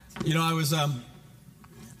You know, I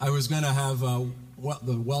was going to have the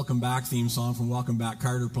Welcome Back theme song from Welcome Back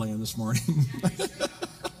Carter playing this morning.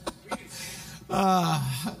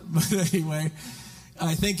 But anyway,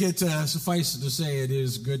 I think it suffices to say it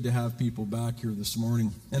is good to have people back here this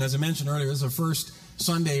morning. And as I mentioned earlier, this is the first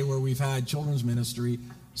Sunday where we've had children's ministry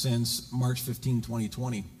since March 15,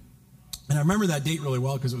 2020. And I remember that date really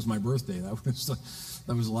well because it was my birthday.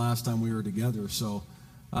 That was the last time we were together. So,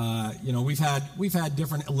 you know, we've had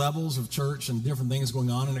different levels of church and different things going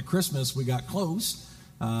on. And at Christmas, we got close,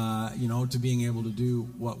 you know, to being able to do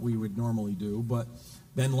what we would normally do. But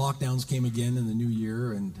then lockdowns came again in the new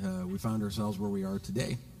year, and we found ourselves where we are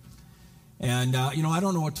today. And, you know, I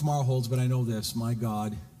don't know what tomorrow holds, but I know this: my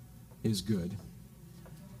God is good,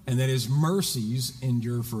 and that his mercies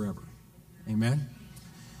endure forever. Amen?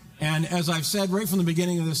 And as I've said right from the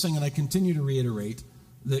beginning of this thing, and I continue to reiterate,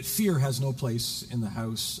 that fear has no place in the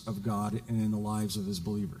house of God and in the lives of his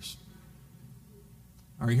believers.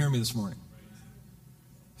 Are you hearing me this morning?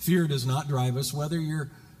 Fear does not drive us, whether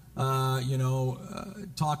you're,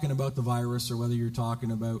 talking about the virus or whether you're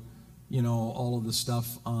talking about, you know, all of the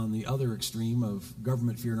stuff on the other extreme of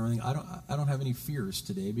government fear and everything. I don't have any fears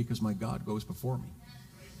today because my God goes before me.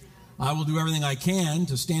 I will do everything I can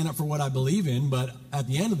to stand up for what I believe in, but at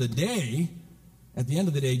the end of the day,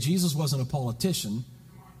 Jesus wasn't a politician.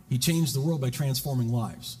 He changed the world by transforming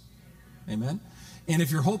lives. Amen? And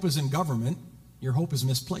if your hope is in government, your hope is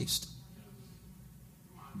misplaced.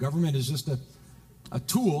 Government is just a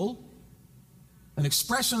tool, an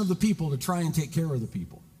expression of the people to try and take care of the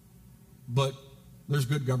people. But there's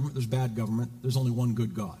good government, there's bad government, there's only one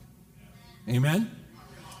good God. Amen?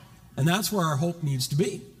 And that's where our hope needs to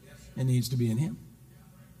be. It needs to be in him.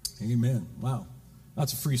 Amen. Wow.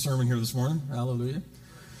 That's a free sermon here this morning. Hallelujah.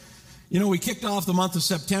 You know, we kicked off the month of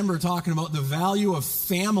September talking about the value of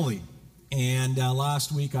family. And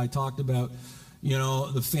last week I talked about, you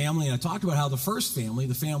know, the family. And I talked about how the first family,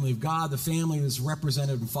 the family of God, the family that's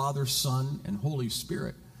represented in Father, Son, and Holy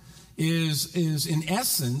Spirit, is in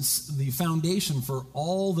essence the foundation for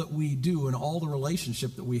all that we do and all the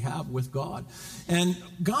relationship that we have with God. And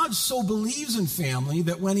God so believes in family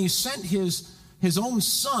that when he sent his own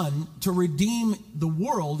son to redeem the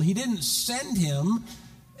world, he didn't send him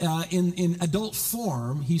in adult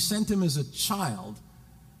form. He sent him as a child,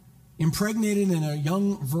 impregnated in a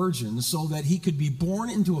young virgin, so that he could be born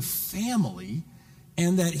into a family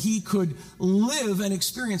and that he could live and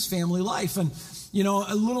experience family life. And you know,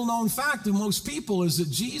 a little known fact of most people is that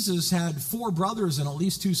Jesus had 4 brothers and at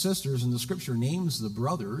least 2 sisters, and the scripture names the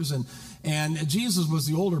brothers. And Jesus was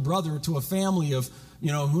the older brother to a family of,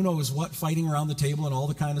 you know, who knows what, fighting around the table and all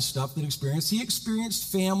the kind of stuff that he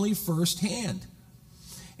experienced family firsthand.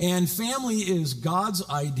 And family is God's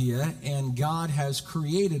idea, and God has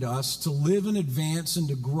created us to live and advance and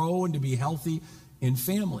to grow and to be healthy in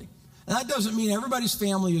family. And that doesn't mean everybody's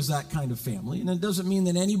family is that kind of family, and it doesn't mean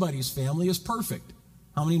that anybody's family is perfect.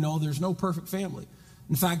 How many know there's no perfect family?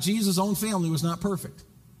 In fact, Jesus' own family was not perfect.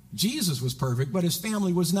 Jesus was perfect, but his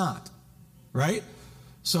family was not, right?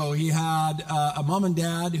 So he had a mom and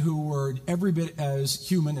dad who were every bit as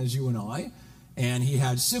human as you and I, and he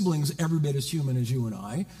had siblings every bit as human as you and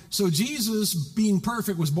I. So Jesus, being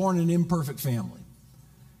perfect, was born in an imperfect family.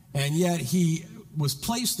 And yet he was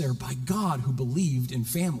placed there by God, who believed in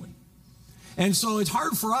family. And so it's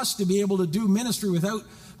hard for us to be able to do ministry without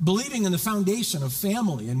believing in the foundation of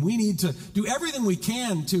family. And we need to do everything we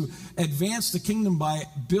can to advance the kingdom by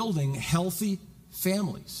building healthy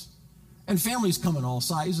families. And families come in all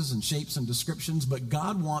sizes and shapes and descriptions, but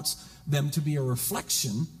God wants them to be a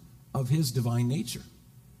reflection of his divine nature.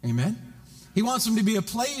 Amen? He wants them to be a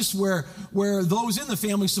place where those in the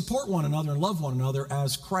family support one another and love one another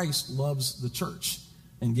as Christ loves the church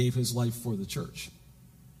and gave his life for the church.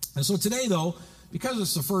 And so today, though, because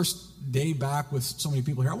it's the first day back with so many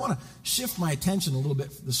people here, I want to shift my attention a little bit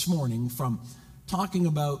this morning from talking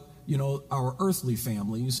about, you know, our earthly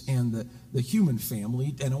families and the human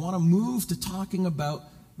family, and I want to move to talking about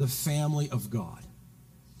the family of God.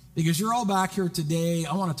 Because you're all back here today,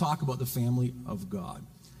 I want to talk about the family of God.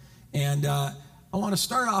 And I want to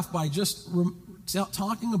start off by just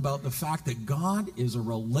talking about the fact that God is a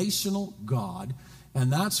relational God,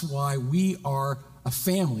 and that's why we are a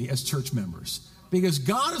family as church members. Because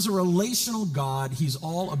God is a relational God. He's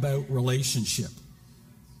all about relationship.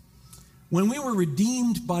 When we were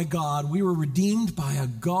redeemed by God, we were redeemed by a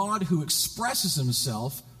God who expresses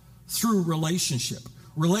himself through relationship.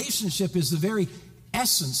 Relationship is the very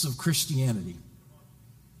essence of Christianity.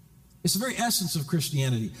 It's the very essence of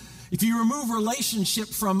Christianity. If you remove relationship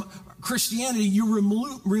from Christianity, you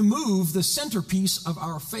remove the centerpiece of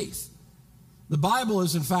our faith. The Bible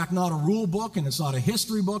is, in fact, not a rule book, and it's not a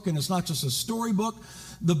history book, and it's not just a story book.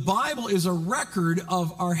 The Bible is a record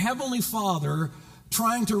of our Heavenly Father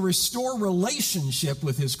trying to restore relationship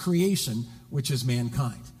with His creation, which is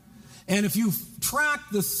mankind. And if you track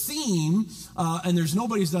the theme, and there's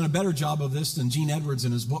nobody who's done a better job of this than Gene Edwards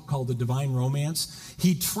in his book called The Divine Romance,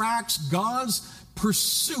 he tracks God's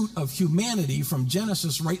pursuit of humanity from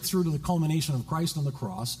Genesis right through to the culmination of Christ on the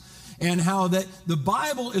cross, and how that the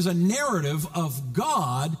Bible is a narrative of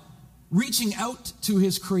God reaching out to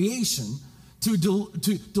His creation to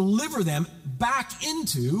deliver them back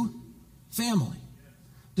into family,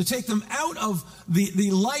 to take them out of the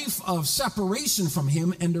life of separation from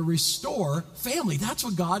Him and to restore family. That's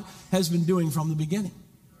what God has been doing from the beginning.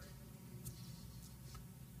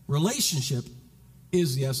 Relationship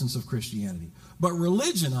is the essence of Christianity. But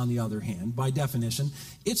religion, on the other hand, by definition,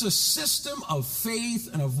 it's a system of faith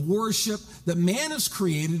and of worship that man has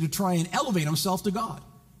created to try and elevate himself to God.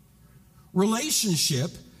 Relationship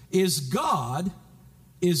is God's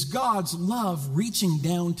love reaching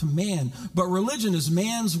down to man. But religion is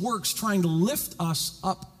man's works trying to lift us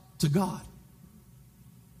up to God.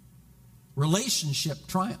 Relationship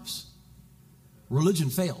triumphs. Religion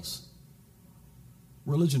fails.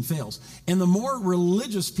 Religion fails. And the more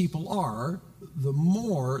religious people are, the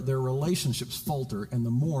more their relationships falter and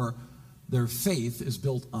the more their faith is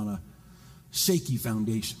built on a shaky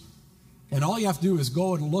foundation. And all you have to do is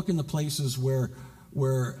go and look in the places where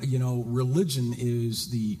religion is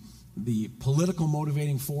the political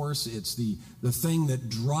motivating force. It's the thing that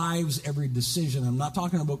drives every decision. I'm not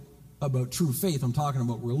talking about true faith. I'm talking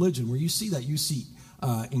about religion. Where you see that, you see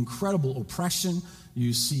incredible oppression.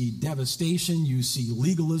 You see devastation. You see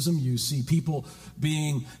legalism. You see people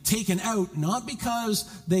being taken out, not because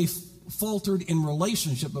they faltered in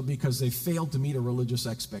relationship, but because they failed to meet a religious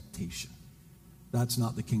expectation. That's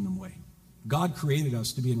not the kingdom way. God created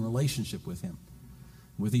us to be in relationship with Him,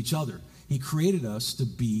 with each other. He created us to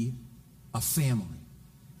be a family.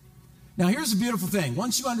 Now, here's the beautiful thing.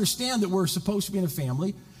 Once you understand that we're supposed to be in a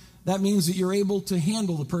family, that means that you're able to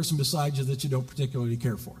handle the person beside you that you don't particularly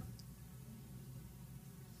care for.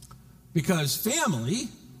 Because family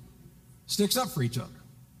sticks up for each other.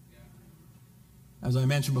 As I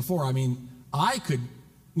mentioned before, I could,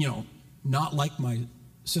 not like my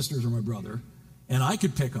sisters or my brother, and I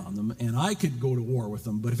could pick on them, and I could go to war with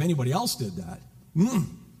them, but if anybody else did that,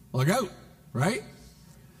 look out, right?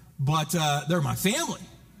 But they're my family.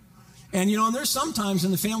 And, and there's sometimes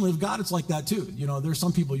in the family of God, it's like that too. There's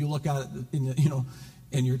some people you look at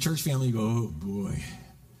in your church family, you go, oh boy,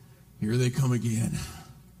 here they come again.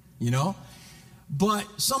 But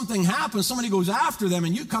something happens, somebody goes after them,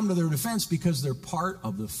 and you come to their defense because they're part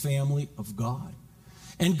of the family of God.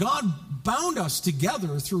 And God bound us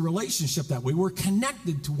together through relationship that way. We're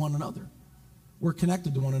connected to one another. We're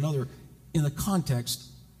connected to one another in the context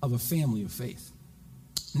of a family of faith.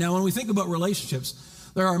 Now, when we think about relationships,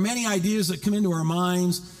 there are many ideas that come into our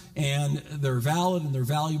minds, and they're valid and they're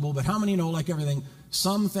valuable, but how many know, like everything,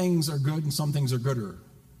 some things are good and some things are gooder,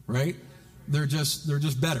 right? They're just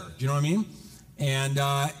better. Do you know what I mean?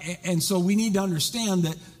 And so we need to understand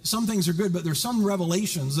that some things are good, but there's some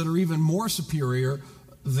revelations that are even more superior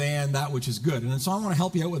than that which is good. And so I want to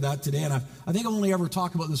help you out with that today. And I think I've only ever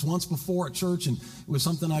talked about this once before at church, and it was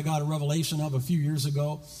something I got a revelation of a few years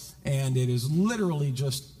ago. And it has literally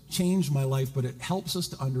just changed my life, but it helps us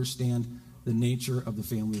to understand the nature of the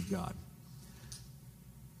family of God.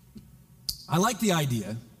 I like the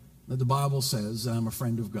idea that the Bible says I'm a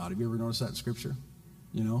friend of God. Have you ever noticed that in Scripture?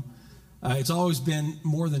 It's always been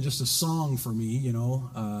more than just a song for me,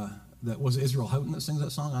 that was Israel Houghton that sings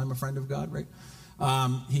that song, I'm a friend of God, right?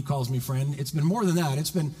 He calls me friend. It's been more than that.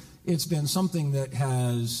 It's been something that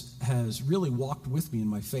has really walked with me in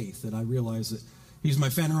my faith, that I realize that He's my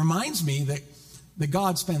friend. It reminds me that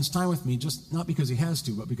God spends time with me just not because He has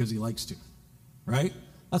to, but because He likes to, right?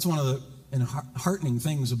 That's one of the heartening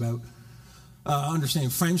things about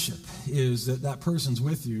understanding friendship, is that person's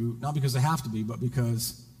with you, not because they have to be, but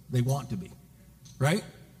because they want to be, right?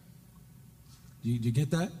 Do you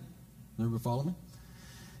get that? Everybody follow me?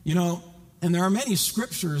 And there are many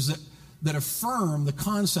scriptures that affirm the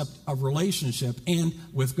concept of relationship and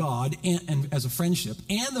with God and as a friendship,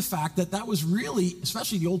 and the fact that was really,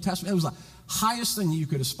 especially the Old Testament, it was the highest thing that you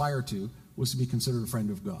could aspire to, was to be considered a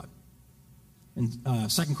friend of God. In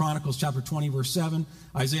 2 Chronicles chapter 20, verse 7,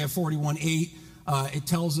 Isaiah 41:8, it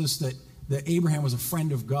tells us that Abraham was a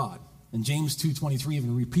friend of God. And James 2:23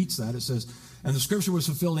 even repeats that. It says, and the scripture was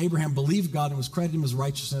fulfilled, Abraham believed God and was credited him as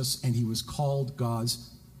righteousness, and he was called God's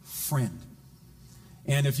friend.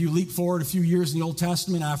 And if you leap forward a few years in the Old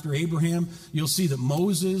Testament after Abraham, you'll see that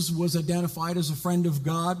Moses was identified as a friend of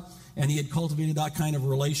God, and he had cultivated that kind of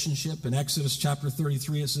relationship. In Exodus chapter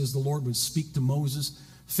 33, it says the Lord would speak to Moses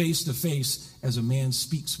face to face as a man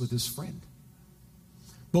speaks with his friend.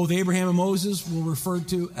 Both Abraham and Moses were referred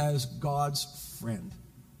to as God's friend.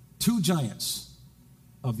 Two giants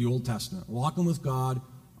of the Old Testament, walking with God,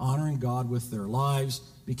 honoring God with their lives,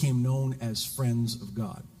 became known as friends of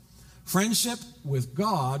God. Friendship with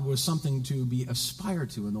God was something to be aspired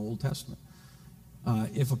to in the Old Testament.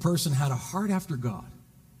 If a person had a heart after God,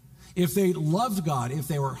 if they loved God, if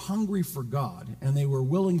they were hungry for God, and they were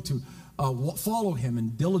willing to follow Him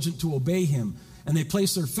and diligent to obey Him, and they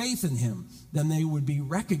placed their faith in Him, then they would be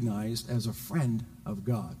recognized as a friend of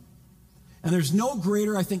God. And there's no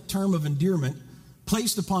greater, I think, term of endearment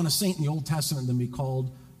placed upon a saint in the Old Testament than be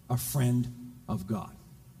called a friend of God.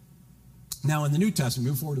 Now, in the New Testament,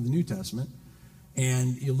 move forward to the New Testament,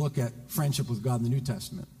 and you look at friendship with God in the New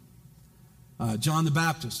Testament. John the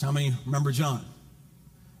Baptist, how many remember John?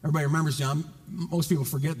 Everybody remembers John. Most people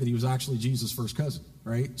forget that he was actually Jesus' first cousin,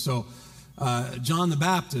 right? So, John the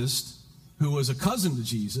Baptist, who was a cousin to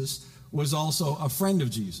Jesus, was also a friend of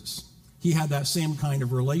Jesus. He had that same kind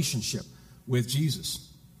of relationship with Jesus.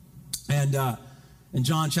 And in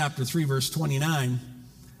John chapter 3, verse 29,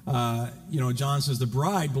 John says, the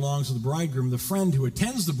bride belongs to the bridegroom. The friend who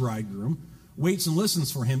attends the bridegroom waits and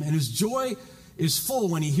listens for him, and his joy is full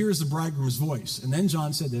when he hears the bridegroom's voice. And then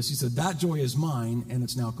John said this, he said, that joy is mine, and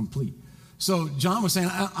it's now complete. So John was saying,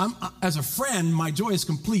 I'm as a friend, my joy is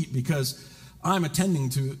complete because I'm attending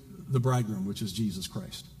to the bridegroom, which is Jesus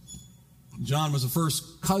Christ. John was the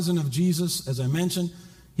first cousin of Jesus, as I mentioned.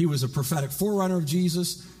 He was a prophetic forerunner of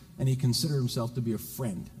Jesus, and he considered himself to be a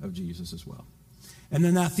friend of Jesus as well. And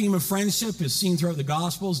then that theme of friendship is seen throughout the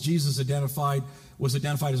Gospels. Jesus was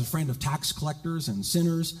identified as a friend of tax collectors and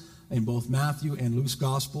sinners in both Matthew and Luke's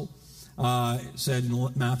Gospel. It said in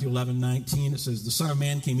Matthew 11:19, it says, the Son of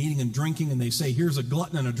Man came eating and drinking, and they say, here's a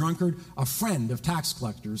glutton and a drunkard, a friend of tax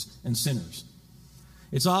collectors and sinners.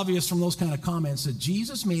 It's obvious from those kind of comments that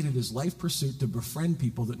Jesus made it his life pursuit to befriend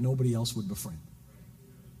people that nobody else would befriend.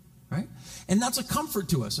 Right? And that's a comfort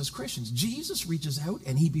to us as Christians. Jesus reaches out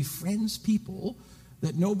and he befriends people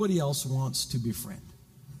that nobody else wants to befriend.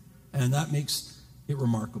 And that makes it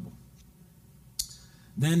remarkable.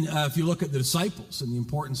 Then if you look at the disciples and the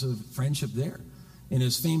importance of friendship there, in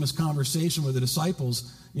his famous conversation with the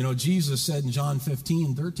disciples, Jesus said in John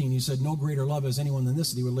 15:13, he said, no greater love has anyone than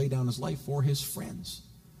this, that he would lay down his life for his friends.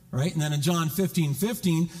 Right? And then in John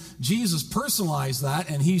 15:15, Jesus personalized that,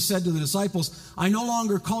 and he said to the disciples, I no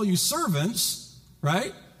longer call you servants,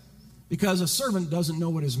 right? Because a servant doesn't know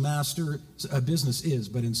what his master's business is,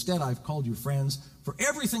 but instead I've called you friends. For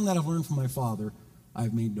everything that I've learned from my Father,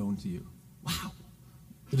 I've made known to you. Wow.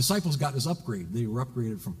 The disciples got this upgrade. They were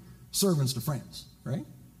upgraded from servants to friends, right?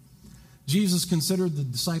 Jesus considered the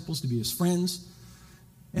disciples to be his friends,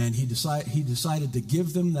 and he decided to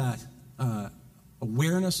give them that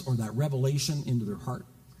awareness or that revelation into their heart.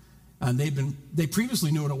 And they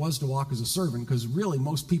previously knew what it was to walk as a servant, because really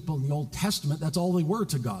most people in the Old Testament, that's all they were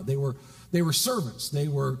to God. They were servants. They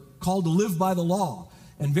were called to live by the law.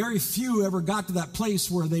 And very few ever got to that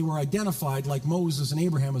place where they were identified like Moses and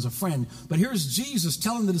Abraham as a friend. But here's Jesus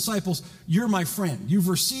telling the disciples, you're my friend. You've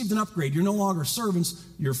received an upgrade. You're no longer servants,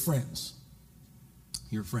 you're friends.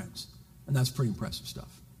 You're friends. And that's pretty impressive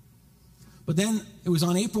stuff. But then it was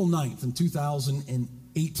on April 9th in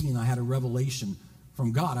 2018, I had a revelation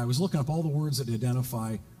from God. I was looking up all the words that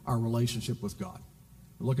identify our relationship with God.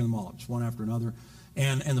 We're looking them all up, just one after another.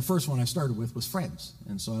 And the first one I started with was friends.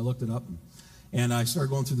 And so I looked it up, and I started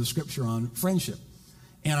going through the scripture on friendship.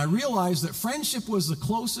 And I realized that friendship was the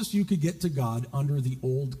closest you could get to God under the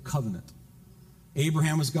old covenant.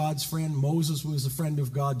 Abraham was God's friend. Moses was a friend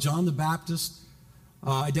of God. John the Baptist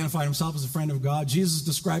identified himself as a friend of God. Jesus was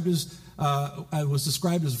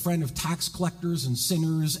described as a friend of tax collectors and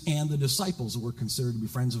sinners, and the disciples were considered to be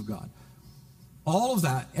friends of God. All of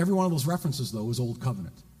that, every one of those references, though, was Old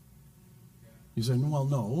Covenant. You say, well,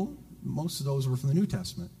 no, most of those were from the New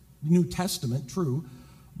Testament. The New Testament, true,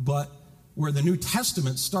 but where the New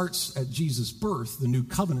Testament starts at Jesus' birth, the New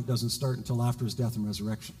Covenant doesn't start until after his death and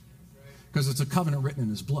resurrection, because it's a covenant written in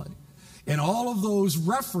his blood. And all of those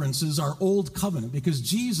references are Old Covenant, because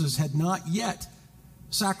Jesus had not yet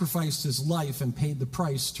sacrificed his life and paid the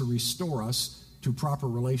price to restore us to proper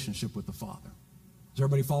relationship with the Father. Does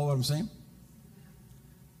everybody follow what I'm saying?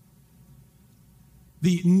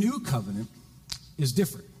 The New Covenant is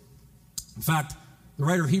different. In fact, the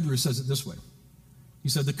writer of Hebrews says it this way. He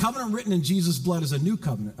said, the covenant written in Jesus' blood is a new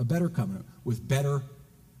covenant, a better covenant, with better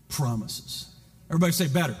promises. Everybody say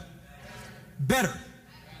better. Better.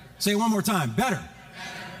 Say it one more time. Better.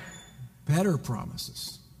 Better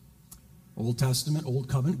promises. Old Testament, Old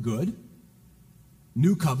Covenant, good.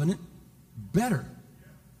 New Covenant, better.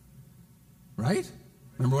 Right?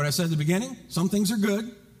 Remember what I said at the beginning? Some things are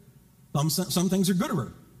good. Some things are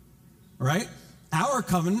gooder. Right? Our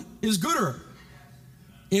covenant is gooder.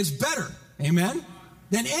 It's better. Amen?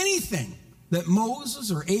 Than anything that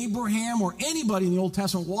Moses or Abraham or anybody in the Old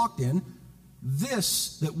Testament walked in.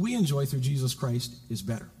 This that we enjoy through Jesus Christ is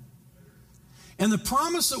better. And the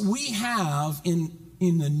promise that we have in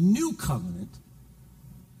the new covenant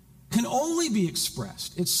can only be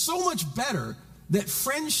expressed. It's so much better that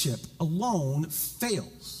friendship alone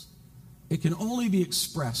fails. It can only be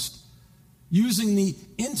expressed using the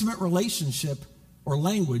intimate relationship or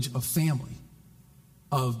language of family,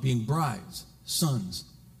 of being brides, sons,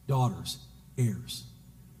 daughters, heirs.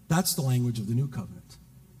 That's the language of the new covenant.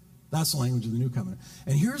 That's the language of the new covenant.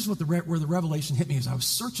 And here's what where the revelation hit me as I was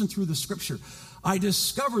searching through the scripture. I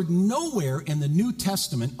discovered nowhere in the New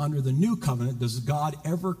Testament under the new covenant does God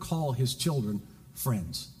ever call his children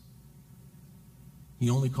friends. He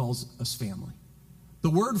only calls us family. The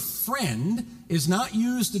word friend is not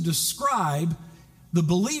used to describe the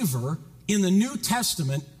believer in the New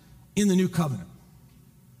Testament in the new covenant.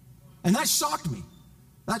 And that shocked me.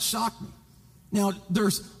 That shocked me. Now,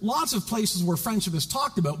 there's lots of places where friendship is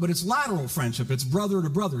talked about, but it's lateral friendship. It's brother to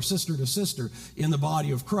brother, sister to sister in the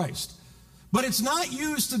body of Christ. But it's not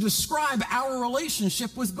used to describe our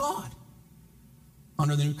relationship with God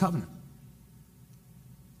under the new covenant.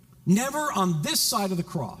 Never on this side of the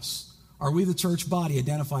cross are we, the church body,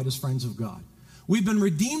 identified as friends of God. We've been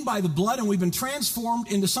redeemed by the blood and we've been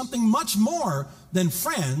transformed into something much more than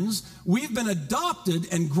friends. We've been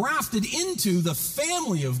adopted and grafted into the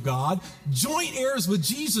family of God, joint heirs with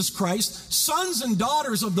Jesus Christ, sons and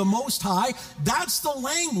daughters of the Most High. That's the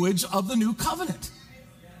language of the new covenant.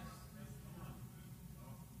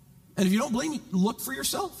 And if you don't believe me, look for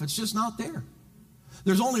yourself. It's just not there.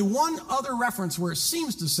 There's only one other reference where it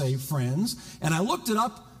seems to say friends, and I looked it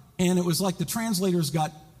up, and it was like the translators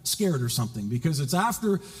got scared or something, because it's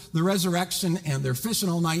after the resurrection and they're fishing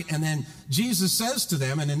all night, and then Jesus says to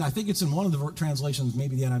them, and then I think it's in one of the translations,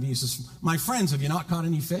 maybe the NIV, he says, "My friends, have you not caught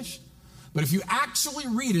any fish?" But if you actually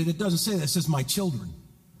read it, it doesn't say that. It says, "My children."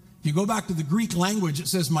 If you go back to the Greek language, it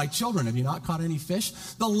says, "My children, have you not caught any fish?"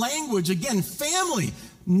 The language, again, family,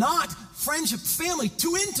 not friendship, family,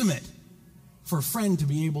 too intimate for a friend to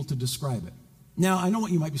be able to describe it. Now, I know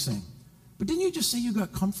what you might be saying, but didn't you just say you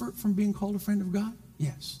got comfort from being called a friend of God?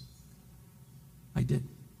 Yes, I did.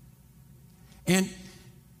 And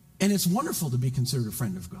it's wonderful to be considered a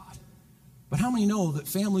friend of God. But how many know that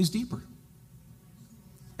family's deeper?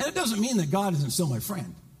 And it doesn't mean that God isn't still my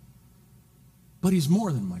friend, but he's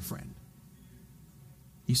more than my friend.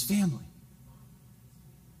 He's family.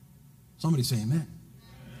 Somebody say amen.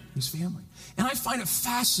 He's family. And I find it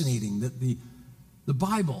fascinating that the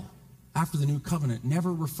Bible, after the new covenant,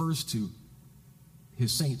 never refers to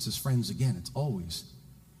his saints as friends again. It's always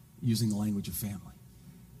using the language of family.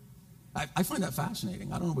 I find that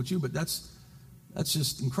fascinating. I don't know about you, but that's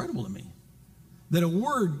just incredible to me. That a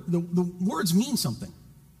word, the words mean something.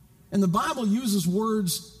 And the Bible uses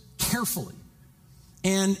words carefully.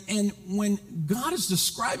 And when God is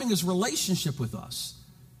describing his relationship with us,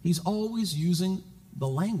 he's always using the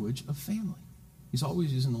language of family. He's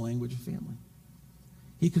always using the language of family.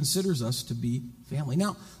 He considers us to be family.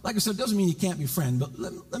 Now, like I said, it doesn't mean you can't be friend, but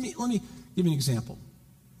let me give you an example.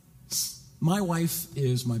 My wife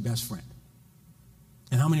is my best friend.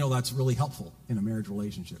 And how many know that's really helpful in a marriage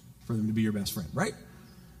relationship, for them to be your best friend, right?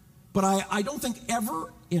 But I don't think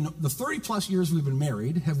ever in the 30-plus years we've been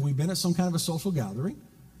married have we been at some kind of a social gathering.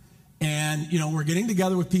 And, we're getting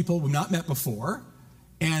together with people we've not met before.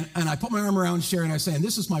 And I put my arm around Sherry and I say, "And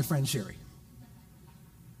this is my friend Sherry."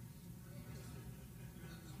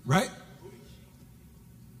 Right?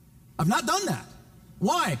 I've not done that.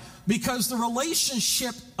 Why? Because the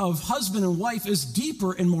relationship of husband and wife is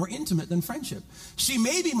deeper and more intimate than friendship. She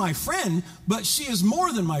may be my friend, but she is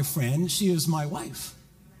more than my friend. She is my wife.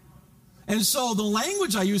 And so the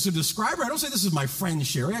language I use to describe her, I don't say this is my friend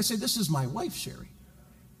Sherry. I say this is my wife Sherry.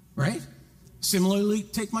 Right? Similarly,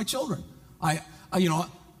 take my children. I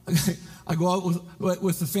go out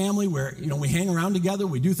with the family where, we hang around together,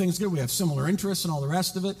 we do things good, we have similar interests and all the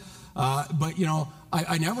rest of it. But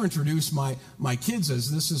I never introduce my kids as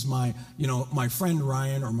this is my friend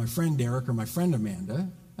Ryan or my friend Derek or my friend Amanda.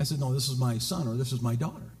 I said, no, this is my son or this is my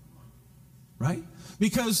daughter. right?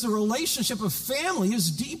 Because the relationship of family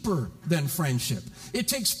is deeper than friendship. It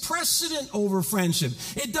takes precedent over friendship.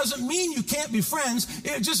 It doesn't mean you can't be friends.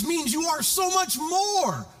 It just means you are so much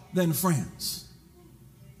more than friends.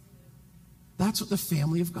 That's what the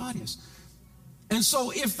family of God is. And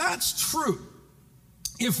so if that's true,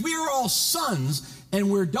 if we are all sons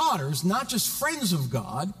and we're daughters, not just friends of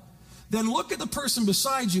God, then look at the person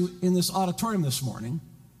beside you in this auditorium this morning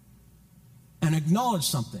and acknowledge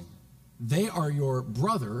something. They are your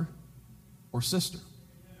brother or sister.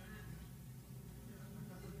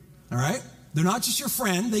 All right? They're not just your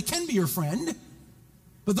friend. They can be your friend,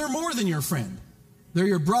 but they're more than your friend. They're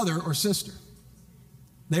your brother or sister.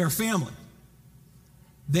 They are family.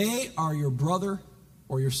 They are your brother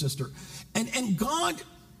or your sister. And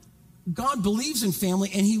God believes in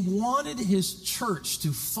family, and he wanted his church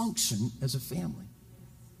to function as a family.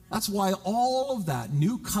 That's why all of that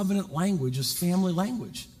new covenant language is family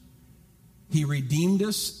language. He redeemed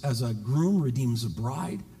us as a groom redeems a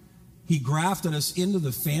bride. He grafted us into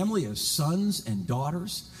the family as sons and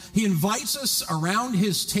daughters. He invites us around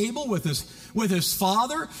his table with his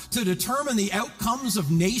Father to determine the outcomes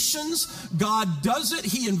of nations. God does it.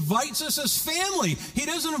 He invites us as family. He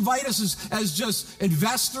doesn't invite us as just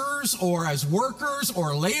investors or as workers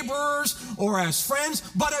or laborers or as friends,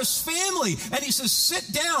 but as family. And he says,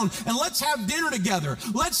 sit down and let's have dinner together.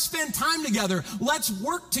 Let's spend time together. Let's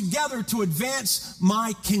work together to advance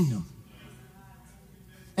my kingdom.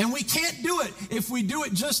 And we can't do it if we do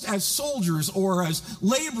it just as soldiers or as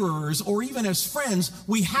laborers or even as friends.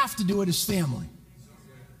 We have to do it as family.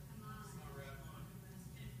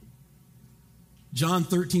 John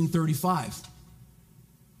 13:35.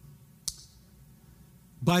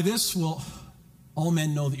 By this will all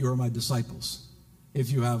men know that you are my disciples,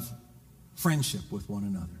 if you have friendship with one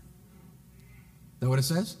another. Is that what it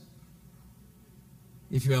says?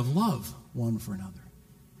 If you have love one for another.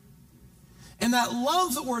 And that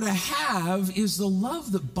love that we're to have is the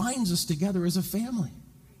love that binds us together as a family.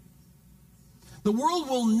 The world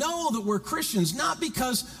will know that we're Christians, not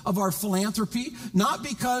because of our philanthropy, not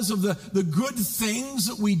because of the good things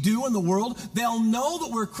that we do in the world. They'll know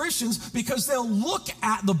that we're Christians because they'll look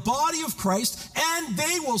at the body of Christ and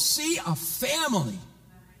they will see a family.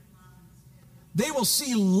 They will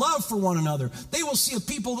see love for one another. They will see a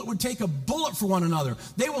people that would take a bullet for one another.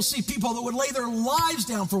 They will see people that would lay their lives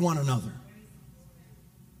down for one another.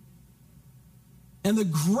 And the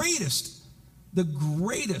greatest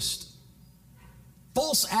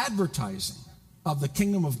false advertising of the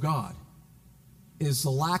kingdom of God is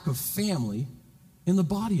the lack of family in the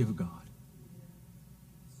body of God.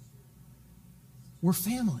 We're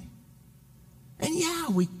family. And yeah,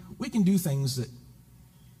 we can do things that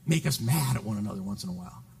make us mad at one another once in a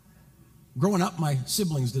while. Growing up, my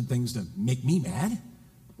siblings did things to make me mad,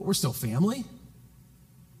 but we're still family.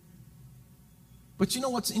 But you know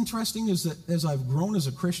what's interesting is that as I've grown as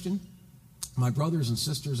a Christian, my brothers and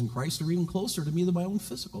sisters in Christ are even closer to me than my own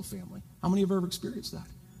physical family. How many have ever experienced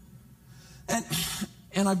that?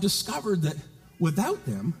 And I've discovered that without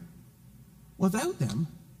them,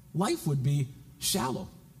 life would be shallow.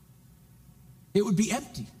 It would be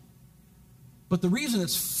empty. But the reason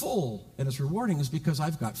it's full and it's rewarding is because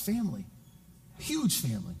I've got family, huge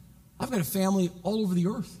family. I've got a family all over the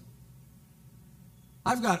earth.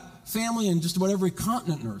 I've got family in just about every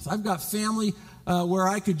continent on earth. I've got family where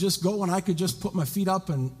I could just go and I could just put my feet up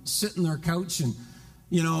and sit in their couch and,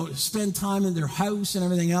 spend time in their house and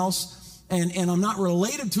everything else. And I'm not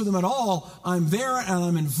related to them at all. I'm there and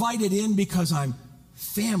I'm invited in because I'm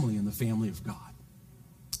family in the family of God.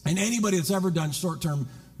 And anybody that's ever done short-term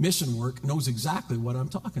mission work knows exactly what I'm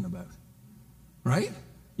talking about. Right?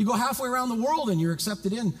 You go halfway around the world and you're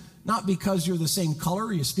accepted in, not because you're the same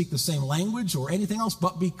color, you speak the same language or anything else,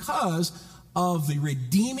 but because of the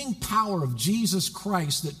redeeming power of Jesus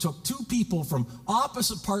Christ that took two people from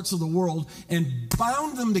opposite parts of the world and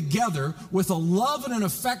bound them together with a love and an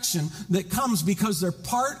affection that comes because they're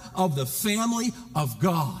part of the family of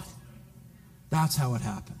God. That's how it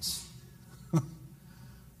happens.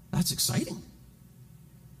 That's exciting.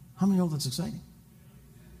 How many know that's exciting?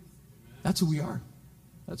 That's who we are.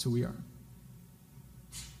 That's who we are.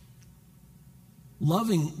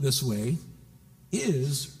 Loving this way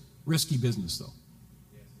is risky business, though.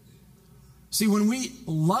 See, when we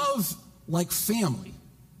love like family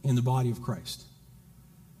in the body of Christ,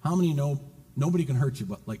 how many know nobody can hurt you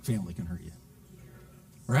but like family can hurt you?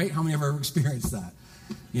 Right? How many have ever experienced that?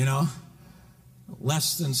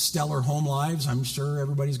 Less than stellar home lives, I'm sure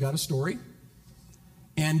everybody's got a story.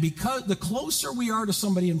 And because the closer we are to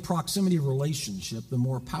somebody in proximity of relationship, the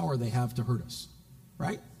more power they have to hurt us,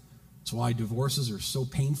 right? That's why divorces are so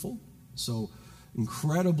painful. So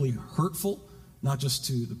incredibly hurtful, not just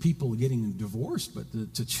to the people getting divorced, but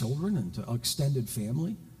to children and to extended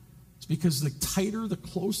family. It's because the tighter, the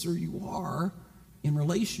closer you are in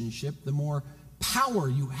relationship, the more power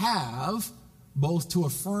you have both to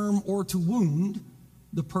affirm or to wound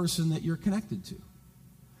the person that you're connected to.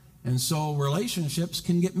 And so relationships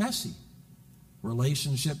can get messy.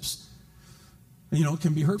 Relationships,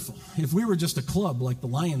 can be hurtful. If we were just a club like the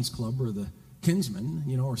Lions Club or the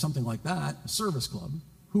Kinsmen, or something like that, a service club,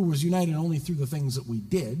 who was united only through the things that we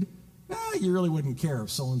did, you really wouldn't care if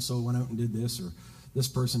so-and-so went out and did this or this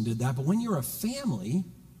person did that. But when you're a family,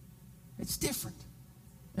 it's different.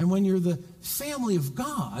 And when you're the family of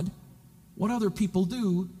God, what other people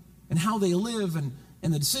do and how they live and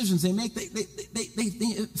the decisions they make,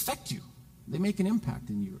 they affect you. They make an impact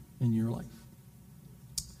in your life.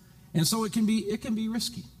 And so it can be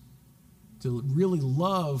risky to really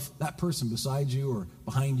love that person beside you or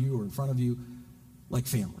behind you or in front of you like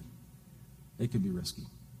family. It can be risky.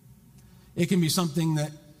 It can be something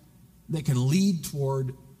that can lead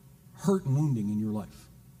toward hurt and wounding in your life.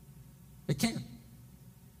 It can.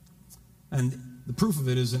 And the proof of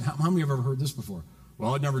it is, and how many have ever heard this before?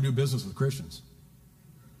 Well, I'd never do business with Christians.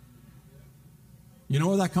 You know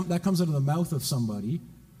where that comes out of the mouth of somebody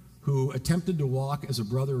who attempted to walk as a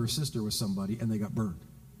brother or sister with somebody and they got burned.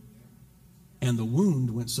 And the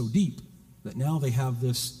wound went so deep that now they have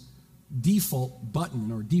this default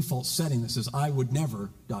button or default setting that says, I would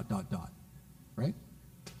never, ... Right?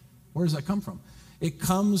 Where does that come from? It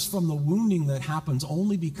comes from the wounding that happens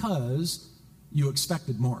only because you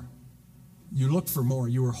expected more. You looked for more.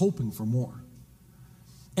 You were hoping for more.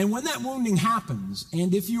 And when that wounding happens,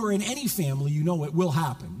 and if you are in any family, you know it will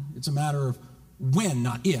happen. It's a matter of when,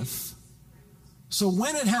 not if. So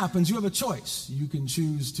when it happens, you have a choice. You can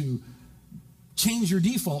choose to change your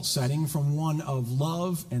default setting from one of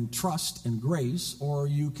love and trust and grace, or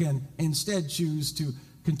you can instead choose to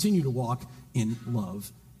continue to walk in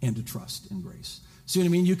love and to trust and grace. See what I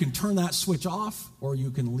mean? You can turn that switch off, or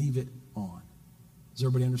you can leave it on. Does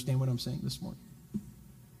everybody understand what I'm saying this morning?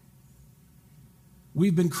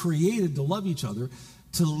 We've been created to love each other,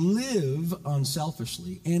 to live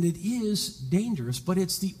unselfishly, and it is dangerous, but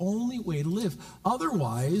it's the only way to live.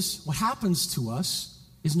 Otherwise, what happens to us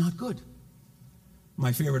is not good.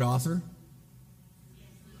 My favorite author,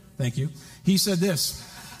 thank you, he said this.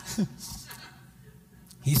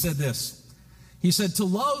 He said, to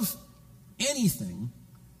love anything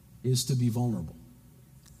is to be vulnerable.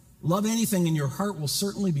 Love anything and your heart will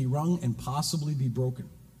certainly be wrung and possibly be broken.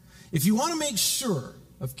 If you want to make sure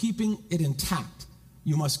of keeping it intact,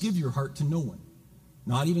 you must give your heart to no one,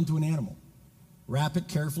 not even to an animal. Wrap it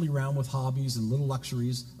carefully around with hobbies and little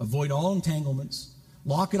luxuries. Avoid all entanglements.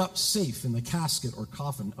 Lock it up safe in the casket or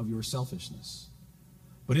coffin of your selfishness.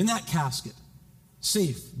 But in that casket,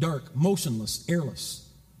 safe, dark, motionless, airless,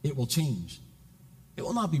 it will change. It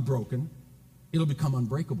will not be broken. It'll become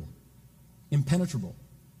unbreakable, impenetrable,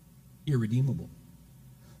 irredeemable.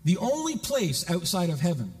 The only place outside of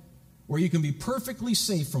heaven where you can be perfectly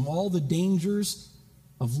safe from all the dangers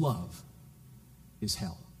of love is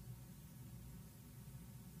hell.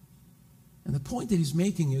 And the point that he's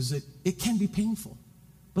making is that it can be painful,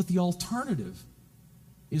 but the alternative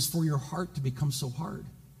is for your heart to become so hard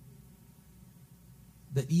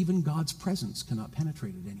that even God's presence cannot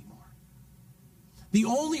penetrate it anymore. The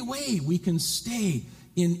only way we can stay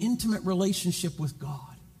in intimate relationship with God,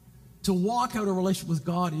 to walk out a relationship with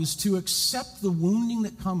God, is to accept the wounding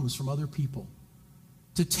that comes from other people,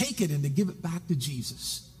 to take it and to give it back to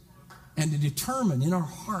Jesus, and to determine in our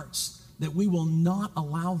hearts that we will not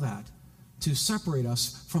allow that to separate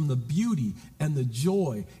us from the beauty and the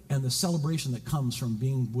joy and the celebration that comes from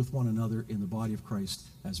being with one another in the body of Christ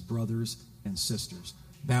as brothers and sisters,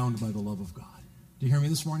 bound by the love of God. Do you hear me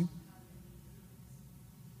this morning?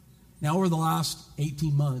 Now, over the last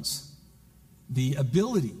 18 months, the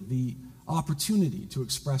ability, the opportunity to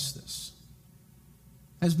express this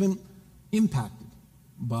has been impacted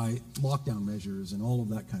by lockdown measures and all of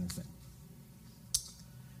that kind of thing.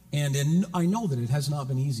 And I know that it has not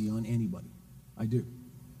been easy on anybody. I do.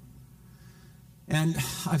 And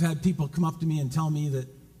I've had people come up to me and tell me that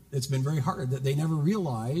it's been very hard, that they never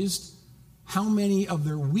realized how many of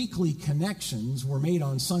their weekly connections were made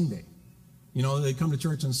on Sunday. You know, they come to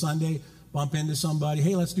church on Sunday, bump into somebody,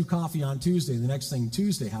 hey, let's do coffee on Tuesday. And the next thing,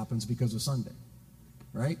 Tuesday happens because of Sunday,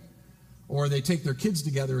 right? Or they take their kids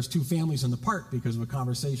together as two families in the park because of a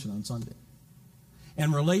conversation on Sunday.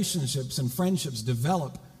 And relationships and friendships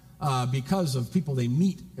develop because of people they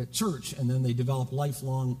meet at church, and then they develop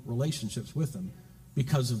lifelong relationships with them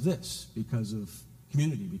because of this, because of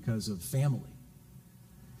community, because of family.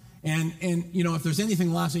 And if there's anything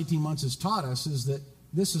the last 18 months has taught us is that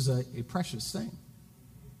this is a precious thing.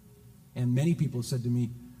 And many people have said to me,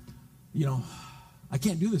 I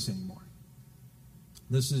can't do this anymore.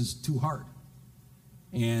 This is too hard.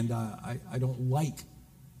 And I don't like,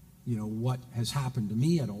 what has happened to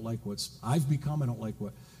me. I don't like what I've become. I don't like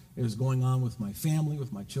what is going on with my family,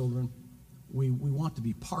 with my children. We want to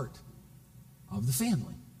be part of the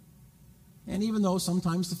family. And even though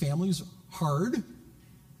sometimes the family's hard,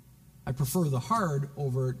 I prefer the hard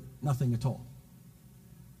over nothing at all.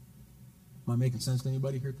 Am I making sense to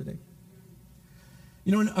anybody here today?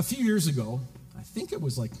 A few years ago, I think it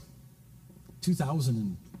was like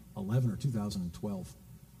 2011 or 2012.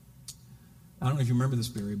 I don't know if you remember this,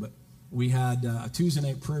 Barry, but we had a Tuesday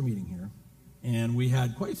night prayer meeting here, and we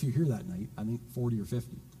had quite a few here that night, I think 40 or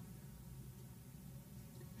 50.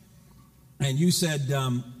 And you said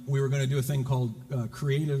we were going to do a thing called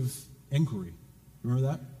creative inquiry. Remember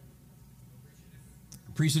that?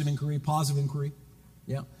 Appreciative inquiry, positive inquiry.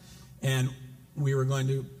 Yeah. And we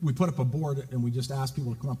put up a board and we just asked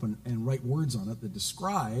people to come up and write words on it that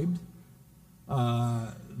described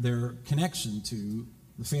their connection to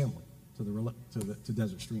the family, to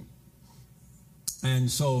Desert Stream. And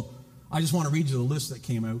so I just want to read you the list that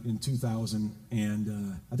came out in 2000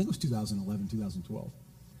 and I think it was 2011, 2012.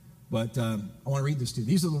 But I want to read this to you.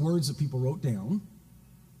 These are the words that people wrote down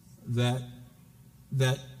that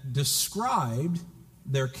described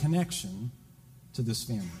their connection to this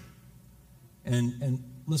family. And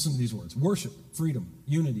listen to these words: worship, freedom,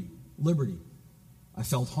 unity, liberty. I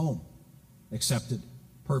felt home, accepted,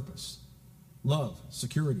 purpose, love,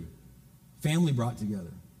 security, family brought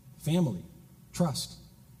together, family, trust,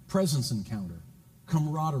 presence encounter,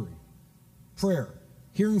 camaraderie, prayer,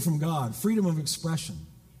 hearing from God, freedom of expression,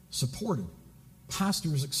 supported,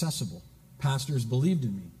 pastors accessible, pastors believed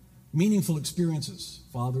in me, meaningful experiences,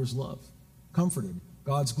 Father's love, comforted,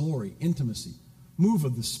 God's glory, intimacy, move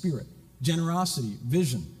of the Spirit, generosity,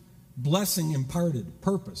 vision, blessing imparted,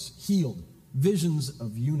 purpose, healed, visions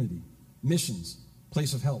of unity, missions,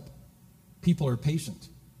 place of help, people are patient,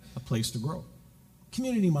 a place to grow,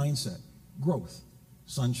 community mindset, growth,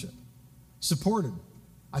 sonship, supported,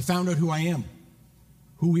 I found out who I am,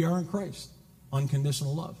 who we are in Christ,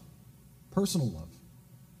 unconditional love, personal love,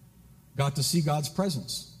 got to see God's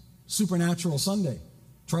presence, supernatural Sunday,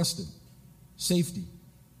 trusted, safety,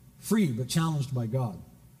 free but challenged by God,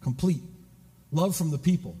 complete, love from the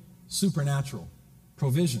people, supernatural,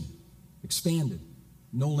 provision, expanded,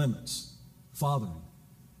 no limits, fathering,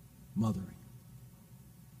 mothering.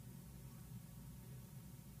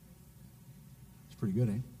 It's pretty good,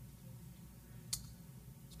 eh?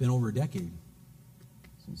 It's been over a decade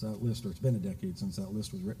since that list, or it's been a decade since that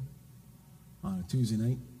list was written on a Tuesday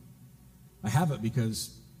night. I have it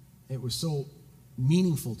because it was so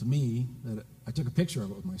meaningful to me that I took a picture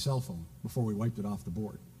of it with my cell phone before we wiped it off the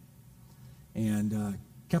board. And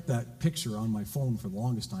kept that picture on my phone for the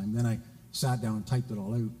longest time. Then I sat down and typed it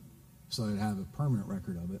all out so I'd have a permanent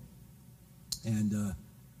record of it. And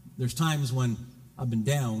there's times when I've been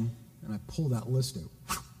down and I pull that list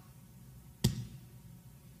out.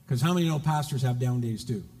 Because how many know pastors have down days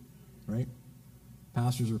too, right?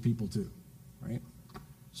 Pastors are people too, right?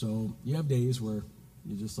 So you have days where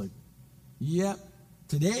you're just like, yep,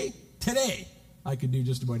 today, I could do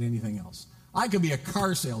just about anything else. I could be a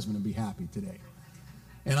car salesman and be happy today.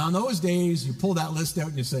 And on those days, you pull that list out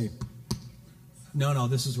and you say, no,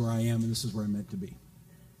 this is where I am and this is where I'm meant to be.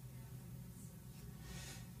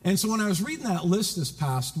 And so when I was reading that list this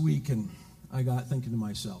past week, and I got thinking to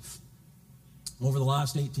myself, over the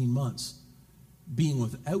last 18 months, being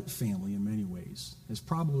without family in many ways has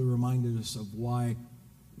probably reminded us of why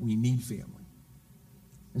we need family.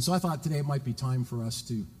 And so I thought today it might be time for us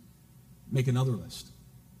to make another list,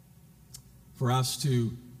 for us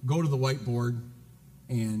to go to the whiteboard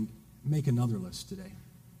and make another list today.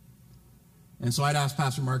 And so I'd asked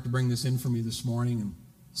Pastor Mark to bring this in for me this morning, and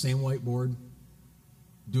same whiteboard,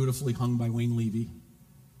 dutifully hung by Wayne Levy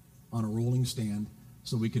on a rolling stand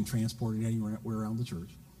so we can transport it anywhere around the church.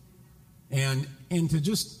 And to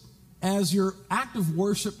just, as your act of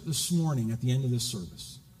worship this morning at the end of this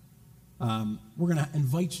service, we're going to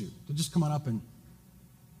invite you to just come on up and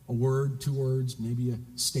a word, 2 words, maybe a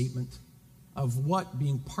statement of what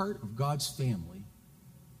being part of God's family,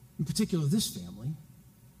 in particular this family,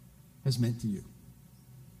 has meant to you.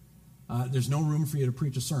 There's no room for you to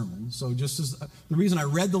preach a sermon. So just as the reason I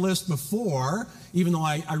read the list before, even though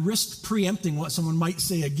I risked preempting what someone might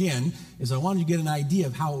say again, is I wanted you to get an idea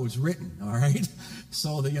of how it was written, all right?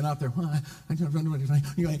 So that you're not there,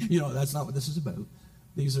 that's not what this is about.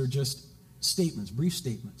 These are just statements, brief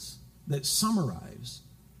statements, that summarize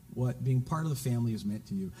what being part of the family has meant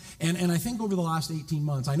to you. And I think over the last 18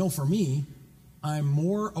 months, I know for me, I'm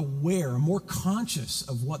more aware, more conscious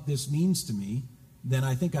of what this means to me than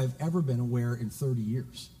I think I've ever been aware in 30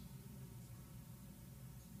 years.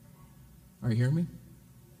 Are you hearing me?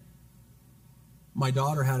 My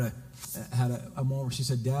daughter had a moment where she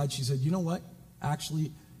said, Dad, she said, you know what?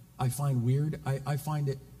 Actually, I find weird. I find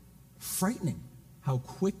it frightening how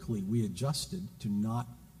quickly we adjusted to not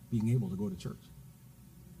being able to go to church,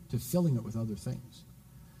 to filling it with other things.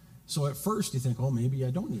 So at first you think, oh, maybe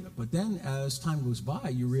I don't need it. But then as time goes by,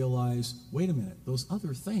 you realize, wait a minute, those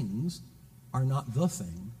other things are not the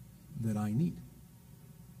thing that I need.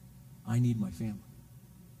 I need my family.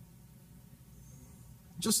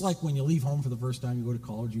 Just like when you leave home for the first time, you go to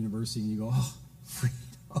college, university, and you go, oh,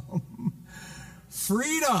 freedom.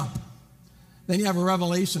 Freedom. Then you have a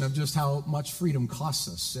revelation of just how much freedom costs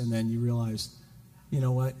us. And then you realize, you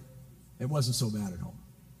know what? It wasn't so bad at home.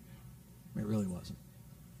 It really wasn't.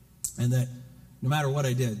 And that no matter what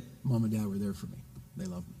I did, Mom and Dad were there for me. They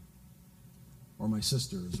loved me. Or my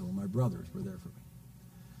sisters or my brothers were there for me.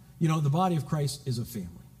 You know, the body of Christ is a family.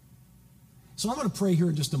 So I'm going to pray here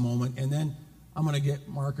in just a moment, and then I'm going to get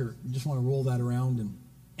Mark, or just want to roll that around,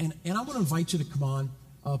 and I'm going to invite you to come on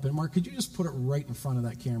up. And Mark, could you just put it right in front of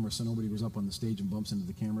that camera so nobody goes up on the stage and bumps into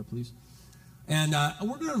the camera, please? And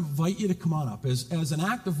we're going to invite you to come on up. As an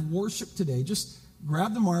act of worship today, just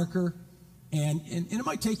grab the marker, and it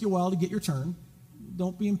might take you a while to get your turn.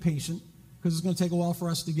 Don't be impatient, because it's going to take a while for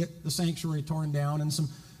us to get the sanctuary torn down and some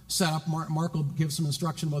setup. Mark will give some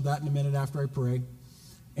instruction about that in a minute after I pray.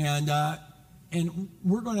 And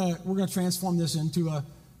we're going to transform this into a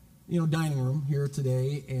dining room here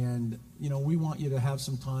today, and we want you to have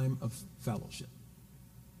some time of fellowship.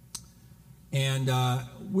 And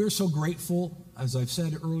we're so grateful, as I've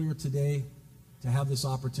said earlier today, to have this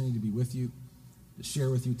opportunity to be with you, to share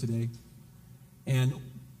with you today. And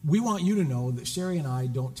we want you to know that Sherry and I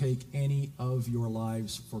don't take any of your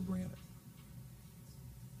lives for granted.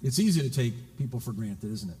 It's easy to take people for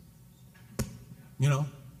granted, isn't it?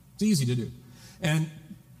 It's easy to do. And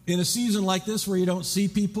in a season like this where you don't see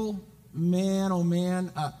people, man, oh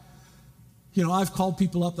man, I've called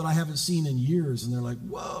people up that I haven't seen in years, and they're like,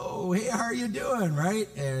 whoa, hey, how are you doing, right?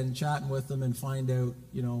 And chatting with them and find out,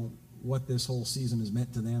 what this whole season has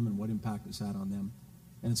meant to them and what impact it's had on them.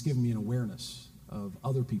 And it's given me an awareness of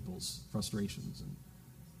other people's frustrations and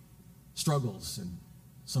struggles and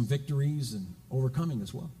some victories and overcoming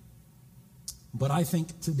as well. But I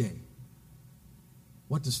think today,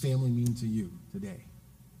 what does family mean to you today?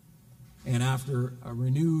 And after a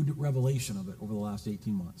renewed revelation of it over the last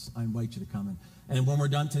 18 months, I invite you to come in. And when we're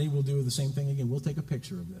done today, we'll do the same thing again. We'll take a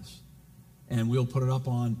picture of this, and we'll put it up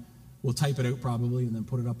on, we'll type it out probably, and then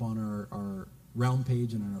put it up on our Realm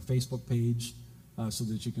page and on our Facebook page so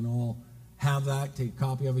that you can all have that, take a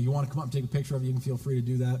copy of it. If you want to come up and take a picture of it, you can feel free to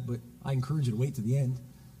do that. But I encourage you to wait to the end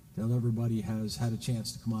till everybody has had a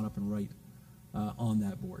chance to come on up and write on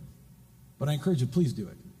that board. But I encourage you, please do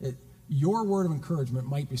it. Your word of encouragement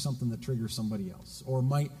might be something that triggers somebody else, or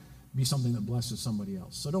might be something that blesses somebody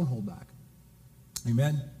else. So don't hold back.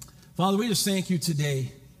 Amen. Father, we just thank you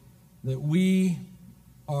today that we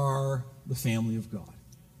are the family of God.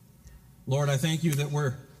 Lord, I thank you that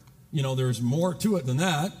there's more to it than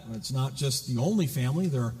that. It's not just the only family.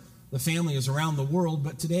 The family is around the world,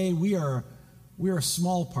 but today we are a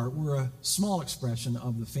small part. We're a small expression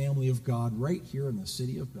of the family of God right here in the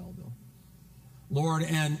city of Belleville. Lord,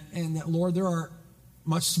 and Lord, there are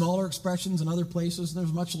much smaller expressions in other places, and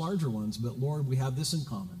there's much larger ones, but Lord, we have this in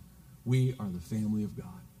common. We are the family of God.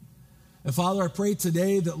 And Father, I pray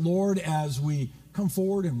today that, Lord, as we come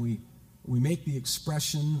forward and we make the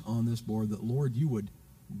expression on this board, that, Lord, you would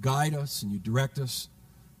guide us and you direct us,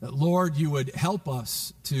 that, Lord, you would help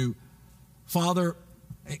us to, Father,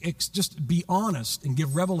 just be honest and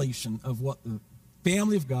give revelation of what the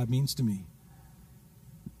family of God means to me,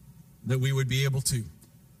 that we would be able to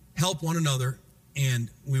help one another and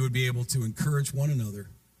we would be able to encourage one another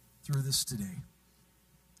through this today.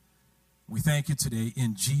 We thank you today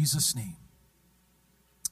in Jesus' name.